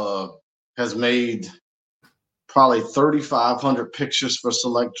still has made probably 3,500 pictures for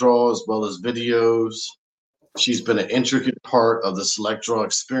Select Draw as well as videos. She's been an intricate part of the Select Draw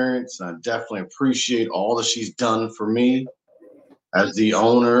experience. And I definitely appreciate all that she's done for me as the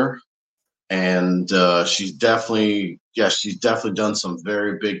owner. And she's definitely done some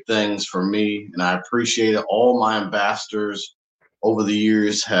very big things for me. And I appreciate it. All my ambassadors over the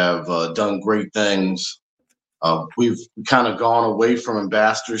years have done great things. We've kind of gone away from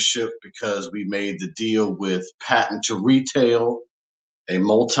ambassadorship because we made the deal with Patent to Retail, a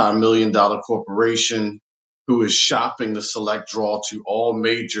multi-million-dollar corporation who is shopping the Select Draw to all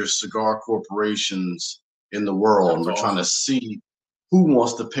major cigar corporations in the world. And we're trying to see who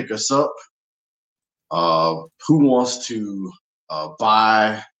wants to pick us up, who wants to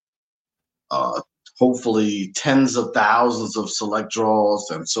buy hopefully tens of thousands of Select Draws.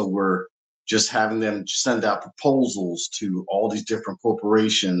 And so we're just having them send out proposals to all these different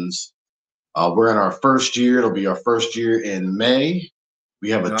corporations. We're in our first year. It'll be our first year in May. We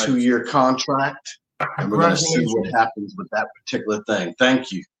have a 2-year contract, and we're going to see what happens with that particular thing.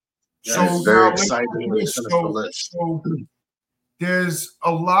 Thank you. So it's very exciting. So there's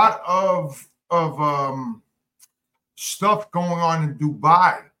a lot of stuff going on in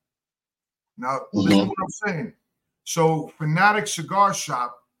Dubai. Now, listen to what I'm saying. So Fanatic Cigar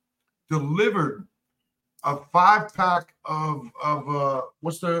Shop delivered a 5-pack of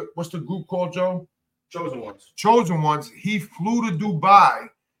what's the group called, Joe? Chosen Ones. He flew to Dubai.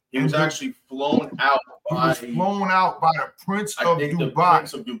 He was actually flown out by the Prince of Dubai. The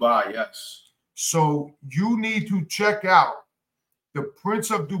Prince of Dubai, yes. So you need to check out the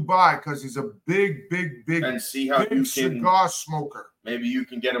Prince of Dubai because he's a big and see how you cigar smoker. Maybe you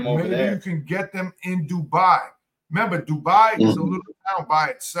can get him over there. Maybe you can get them in Dubai. Remember, Dubai is a little town by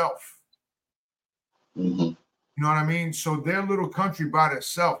itself. You know what I mean? So they're a little country by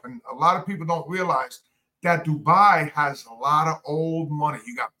itself. And a lot of people don't realize that Dubai has a lot of old money.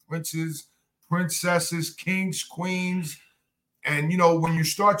 You got princes, princesses, kings, queens. And, you know, when you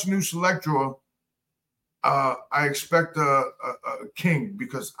start your new Select Draw, I expect a king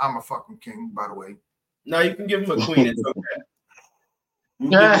because I'm a fucking king, by the way. No, you can give him a queen. It's okay.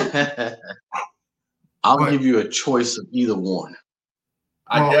 I'll give you a choice of either one.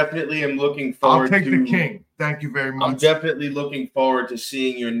 I definitely am looking forward. I'll take the king. Thank you very much. I'm definitely looking forward to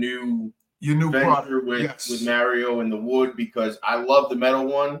seeing your new venture with Mario and the wood because I love the metal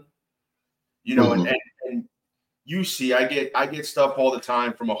one. You know, and you see, I get stuff all the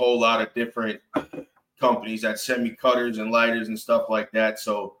time from a whole lot of different companies that send me cutters and lighters and stuff like that.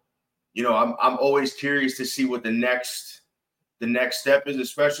 So, you know, I'm always curious to see what the next step is,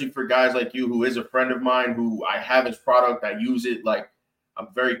 especially for guys like you, who is a friend of mine, who I have his product, I use it. Like, I'm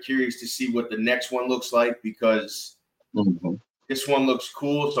very curious to see what the next one looks like because this one looks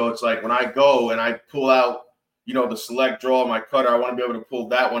cool. So it's like when I go and I pull out, you know, the Select Draw, my cutter, I want to be able to pull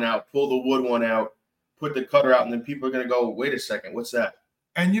that one out, pull the wood one out, put the cutter out, and then people are going to go, wait a second, what's that?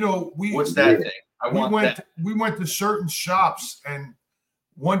 And, you know, what's that thing? We went to certain shops, and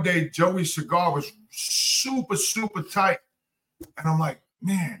one day Joey's cigar was super, super tight. And I'm like,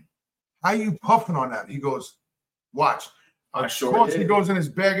 man, how you puffing on that? He goes, watch. Of course, he goes in his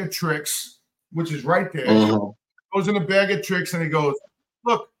bag of tricks, which is right there. Goes in a bag of tricks and he goes,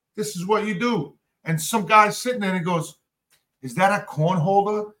 look, this is what you do. And some guy's sitting there and he goes, is that a corn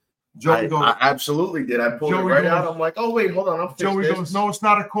holder? Joey goes, I absolutely did. I pulled Joey it right goes, out. I'm like, oh, wait, hold on. I'll fix Joey this. goes, no, it's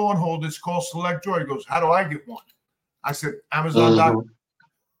not a corn holder. It's called Select Drawer. He goes, how do I get one? I said, Amazon.com.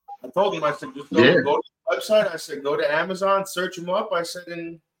 I told him, I said, just go to the website. I said, go to Amazon, search them up. I said,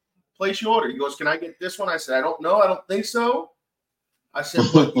 and place your order. He goes, can I get this one? I said, I don't know. I don't think so. I said,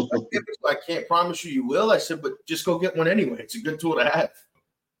 but I can't promise you will. I said, but just go get one anyway. It's a good tool to have.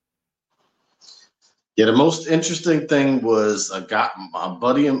 Yeah, the most interesting thing was a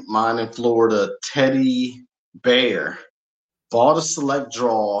buddy of mine in Florida, Teddy Bear, bought a Select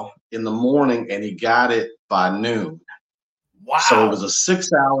Draw in the morning and he got it by noon. Wow. So it was a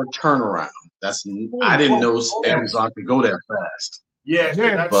 6-hour turnaround. I didn't know Amazon could go that fast.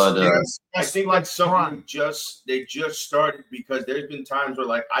 Yeah, but I think like something they just started, because there's been times where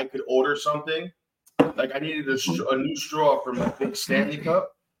like I could order something, like I needed a new straw for my big Stanley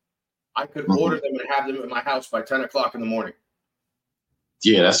Cup. I could order them and have them at my house by 10 o'clock in the morning.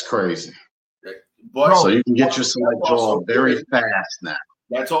 Yeah, that's crazy. But so you can get your Select Draw very fast now.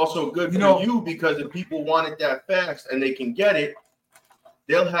 That's also good for you, because if people want it that fast and they can get it,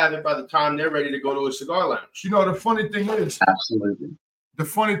 they'll have it by the time they're ready to go to a cigar lounge. You know, the funny thing is, absolutely. The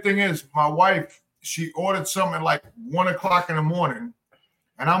funny thing is, my wife, she ordered something like 1 o'clock in the morning,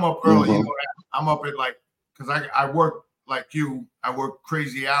 and I'm up early. You know, I'm up at because I work like you, I work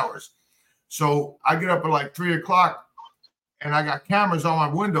crazy hours. So I get up at like 3 o'clock, and I got cameras on my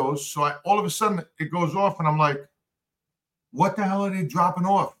windows. So all of a sudden it goes off, and I'm like, what the hell are they dropping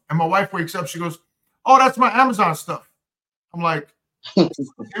off? And my wife wakes up. She goes, oh, that's my Amazon stuff. I'm like,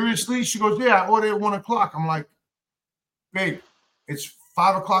 seriously? She goes, yeah, I ordered at 1 o'clock. I'm like, babe, it's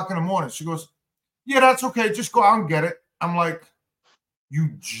 5 o'clock in the morning. She goes, yeah, that's okay. Just go out and get it. I'm like,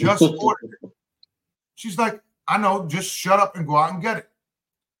 you just ordered it. She's like, I know. Just shut up and go out and get it.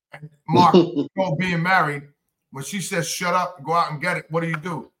 And Mark, being married, when she says shut up and go out and get it, what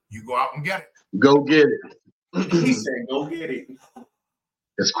do? You go out and get it. Go get it. He said, go get it.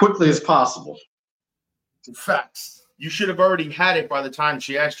 As quickly as possible. Facts. You should have already had it by the time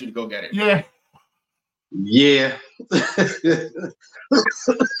she asked you to go get it. Yeah. Yeah.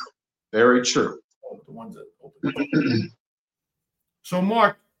 Very true. The ones that open. So,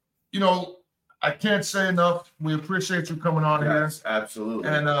 Mark, you know, I can't say enough. We appreciate you coming on here. Absolutely.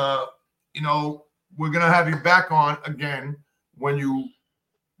 And, you know, we're going to have you back on again when you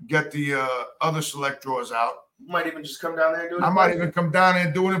get the other Select Drawers out. You might even just come down there and do it. I might even come down there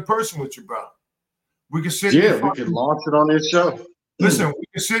and do it in person with you, bro. We can sit. Yeah, we can launch it on this show. Listen, we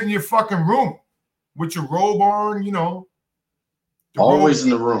can sit in your fucking room with your robe on, you know. Always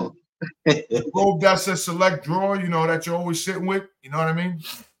in the room. The robe that says Select Drawer, you know, that you're always sitting with. You know what I mean?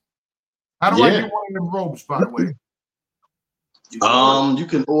 How do I get one of them robes, by the way? You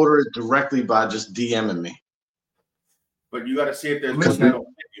can order it directly by just DMing me. But you got to see if there's one that'll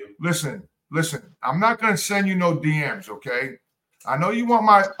fit you. Listen. I'm not going to send you no DMs, okay? I know you want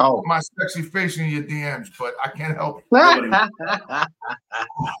my sexy face in your DMs, but I can't help it.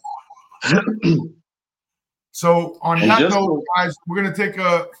 So on that note, guys, we're going to take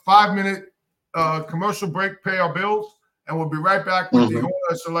a 5-minute commercial break, pay our bills, and we'll be right back with the owner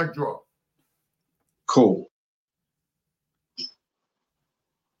of Select Drawer. Cool.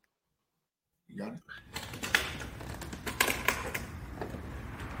 You got it?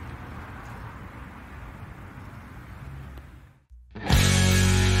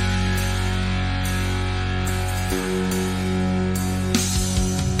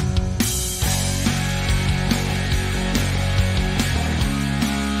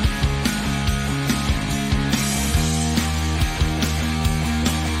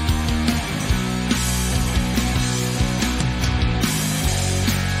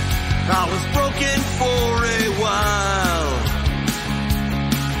 I was broken for a while,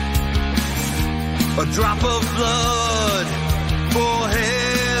 a drop of blood for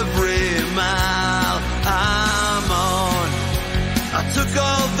every mile I'm on. I took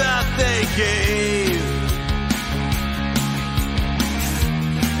all that they gave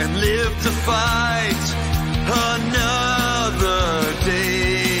and lived to fight another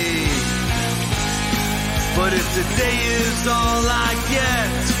day. But if today is all I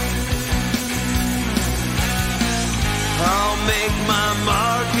get, I'll make my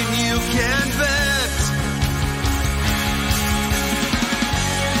mark and you can bet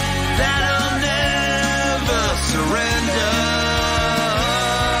that I'll never surrender.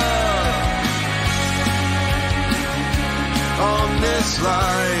 On this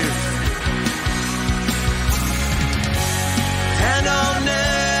life,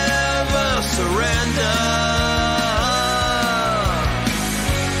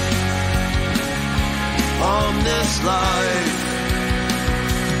 life.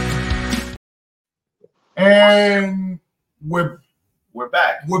 And we're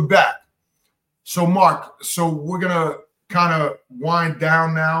back. We're back. So, Mark, we're gonna kind of wind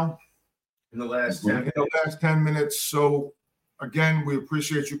down now in the last 10 minutes. So, again, we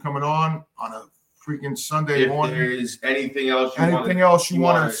appreciate you coming on a freaking Sunday morning. If there is anything else you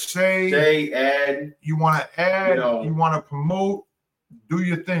want to say, add, you want to add, you want to promote, do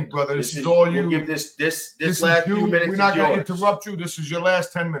your thing, brother. This is all you. We'll give this last few minutes. We're not going to interrupt you. This is your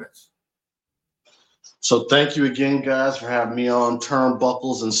last 10 minutes. So thank you again, guys, for having me on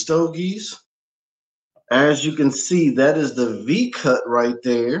Turnbuckles and Stogies. As you can see, that is the V cut right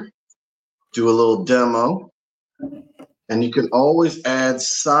there. Do a little demo. And you can always add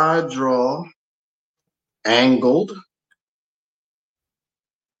side draw, angled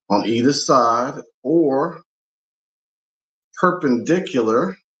on either side, or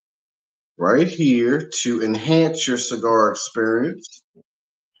perpendicular right here to enhance your cigar experience.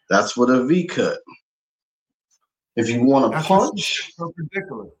 That's what a V cut. If you want to punch,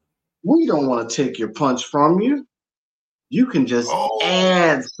 we don't want to take your punch from you. You can just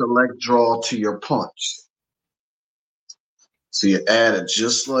add select draw to your punch. So you add it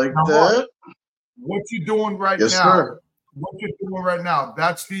just like that. What you're doing right yes, now? Sir. What you're doing right now?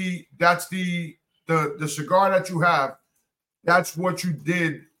 That's the cigar that you have. That's what you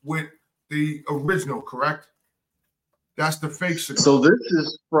did with the original, correct? That's the fake cigar. So this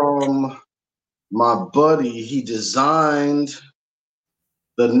is from my buddy. He designed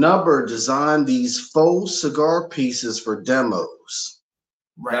these faux cigar pieces for demos.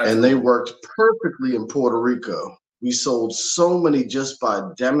 Right. And they worked perfectly in Puerto Rico. We sold so many just by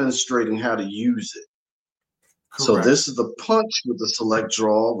demonstrating how to use it. Correct. So this is the punch with the select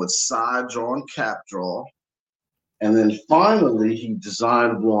draw with side draw and cap draw. And then finally, he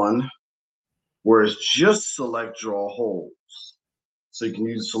designed one where it's just select draw holes. So you can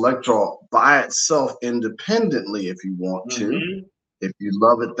use select draw by itself independently if you want to, if you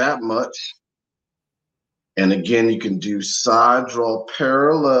love it that much. And again, you can do side draw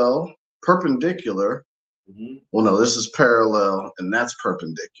perpendicular. Well, no, this is parallel and that's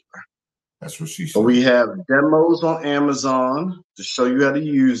perpendicular. That's what she said. So we have demos on Amazon to show you how to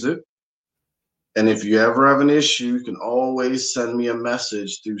use it. And if you ever have an issue, you can always send me a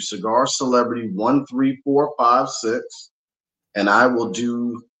message through Cigar Celebrity 13456, and I will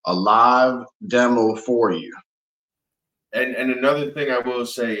do a live demo for you. And another thing I will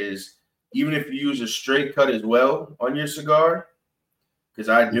say is, even if you use a straight cut as well on your cigar, because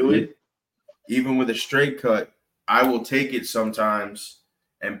I do it, even with a straight cut, I will take it sometimes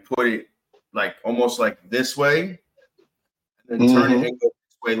and put it like almost like this way, and then turn it and go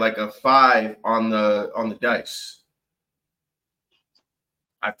this way like a 5 on the dice.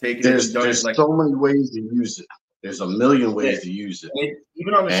 I've taken there's like so many ways to use it. There's a million ways to use it.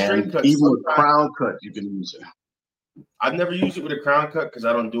 Even on the straight cut, even with crown cut, you can use it. I've never used it with a crown cut because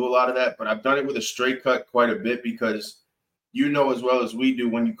I don't do a lot of that, but I've done it with a straight cut quite a bit because you know as well as we do,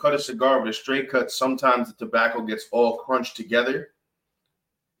 when you cut a cigar with a straight cut, sometimes the tobacco gets all crunched together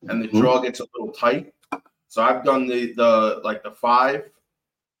and the draw gets a little tight. So I've done the 5,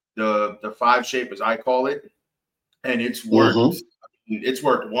 the 5 shape as I call it, and it's worked. It's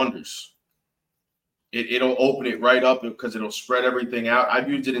worked wonders. It'll open it right up because it'll spread everything out. I've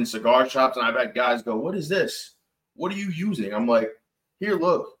used it in cigar shops, and I've had guys go, "What is this? What are you using?" I'm like, "Here,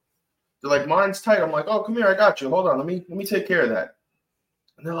 look." They're like, "Mine's tight." I'm like, "Oh, come here, I got you. Hold on, let me take care of that."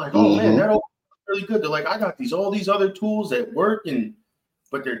 And they're like, "Oh man, that opens really good." They're like, "I got all these other tools that work,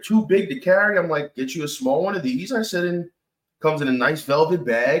 but they're too big to carry." I'm like, "Get you a small one of these." I said, and comes in a nice velvet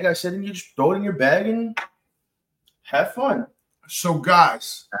bag. I said, and you just throw it in your bag and have fun. So,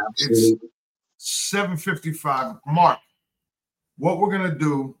 guys, it's 7:55. Mark, what we're gonna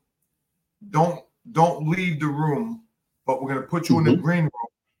do? Don't leave the room, but we're gonna put you in the green room.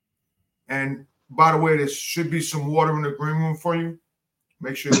 And by the way, there should be some water in the green room for you.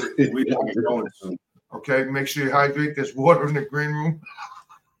 Make sure we get going soon. Okay, make sure you hydrate. There's water in the green room.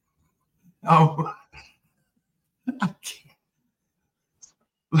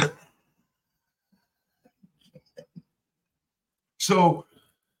 So,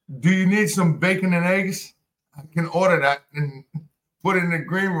 do you need some bacon and eggs? I can order that and put it in the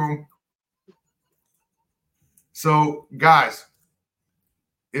green room. So, guys,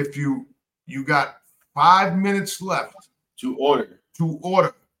 if you got 5 minutes left to order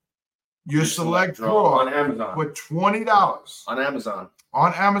your select draw on Amazon for $20 on Amazon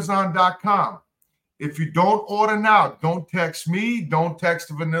on Amazon.com. If you don't order now, don't text me, don't text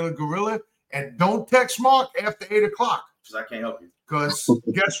the Vanilla Gorilla, and don't text Mark after 8 o'clock. Because I can't help you. Because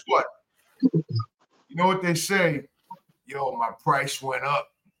guess what? You know what they say? yo, my price went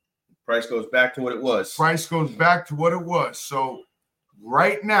up. Price goes back to what it was. Price goes back to what it was. So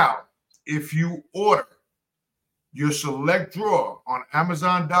right now, if you order your select drawer on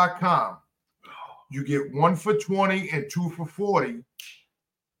Amazon.com, you get 1 for $20 and 2 for $40.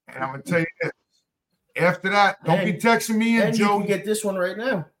 And I'm gonna tell you this. After that, don't be texting me and Joe. You can get this one right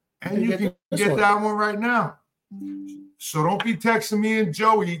now. And you can get that one right now. So don't be texting me and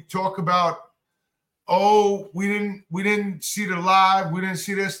Joey talk about, oh, we didn't see the live, we didn't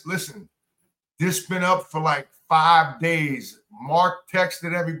see this. Listen, this been up for like 5 days. Mark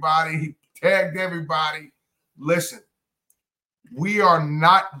texted everybody, he tagged everybody. Listen, we are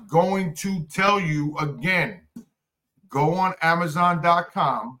not going to tell you again. Go on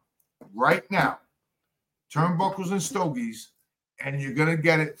Amazon.com right now, Turnbuckles and Stogies, and you're gonna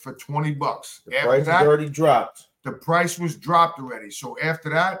get it for $20. The price is already dropped. The price was dropped already. So after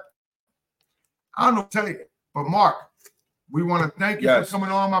that, I don't know what to tell you. But Mark, we want to thank you for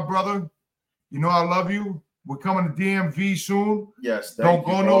coming on, my brother. You know I love you. We're coming to DMV soon. Yes. Don't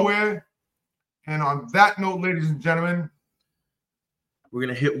go nowhere. And on that note, ladies and gentlemen, we're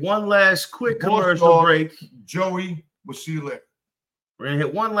gonna hit one last quick commercial break. Joey, we'll see you later. We're gonna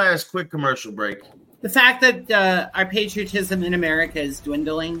hit one last quick commercial break. The fact that our patriotism in America is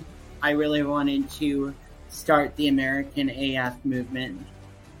dwindling, I really wanted to start the American AF movement.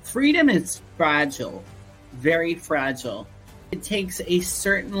 Freedom is fragile, very fragile. It takes a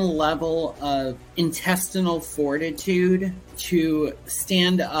certain level of intestinal fortitude to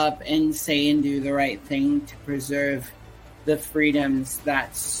stand up and say and do the right thing to preserve the freedoms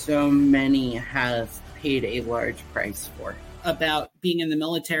that so many have paid a large price for. About being in the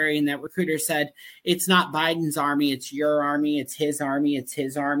military, and that recruiter said, it's not Biden's army, it's your army, it's his army, it's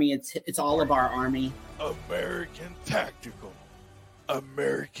his army, it's all of our army. American tactical.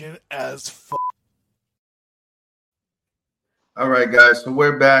 American as f***. All right, guys, so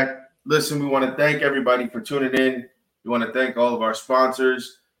we're back. Listen, we want to thank everybody for tuning in. We want to thank all of our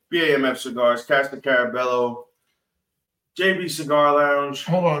sponsors, BAMF Cigars, Casa Carabello, JB Cigar Lounge,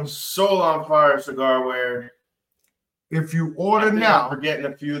 hold on, Soul on Fire Cigarware. If you order now, I'm forgetting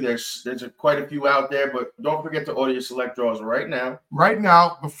a few. There's quite a few out there, but don't forget to order your select draws right now. Right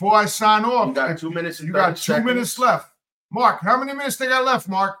now, before I sign off, you got 2 minutes. You got 2 minutes left. Mark, how many minutes they got left,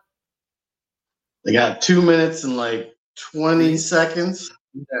 Mark? They got 2 minutes and like 20 seconds.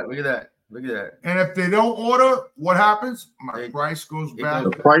 Look at that. And if they don't order, what happens? My price goes back.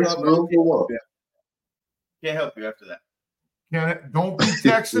 The price will go up. Can't help you after that. Don't be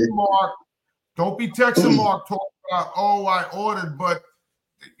texting Mark. Don't be texting Mark talking about, oh, I ordered, but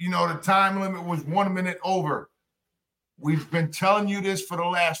the time limit was 1 minute over. We've been telling you this for the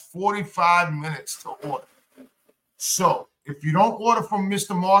last 45 minutes to order. So if you don't order from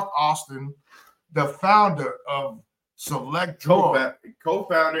Mr. Mark Austin, the founder of Select Draw,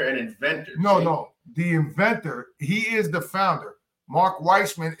 co-founder and inventor. No, the inventor. He is the founder. Mark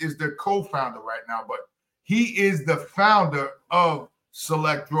Weissman is the co-founder right now, but he is the founder of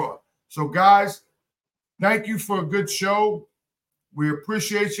Select Draw. So, guys, thank you for a good show. We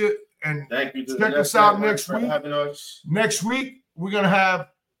appreciate you. And thank you. Check us out next week. Next week, we're going to have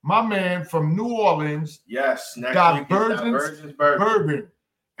my man from New Orleans. Yes, Divergence Bourbon.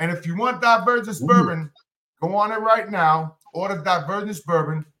 And if you want Divergence Bourbon, go on it right now. Order Divergence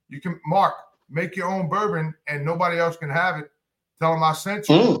Bourbon. You can, Mark, make your own bourbon, and nobody else can have it. Tell them I sent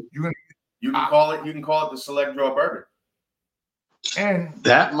you. You can call it the Select Draw Bourbon. And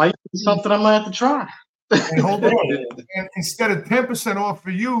that might be something I might have to try. And hold on. And instead of 10% off for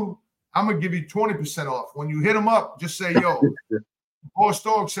you, I'm gonna give you 20% off. When you hit him up, just say, yo, Boss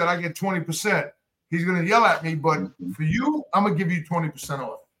Dog said I get 20%. He's gonna yell at me, but for you, I'm gonna give you 20%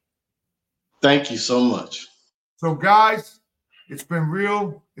 off. Thank you so much. So, guys, it's been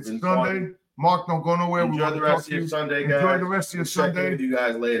real. It's Sunday. Fun. Mark, don't go nowhere. Enjoy the rest of your Sunday, guys. Enjoy the rest of your Sunday. Check in with you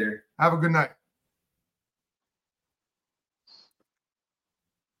guys later. Have a good night.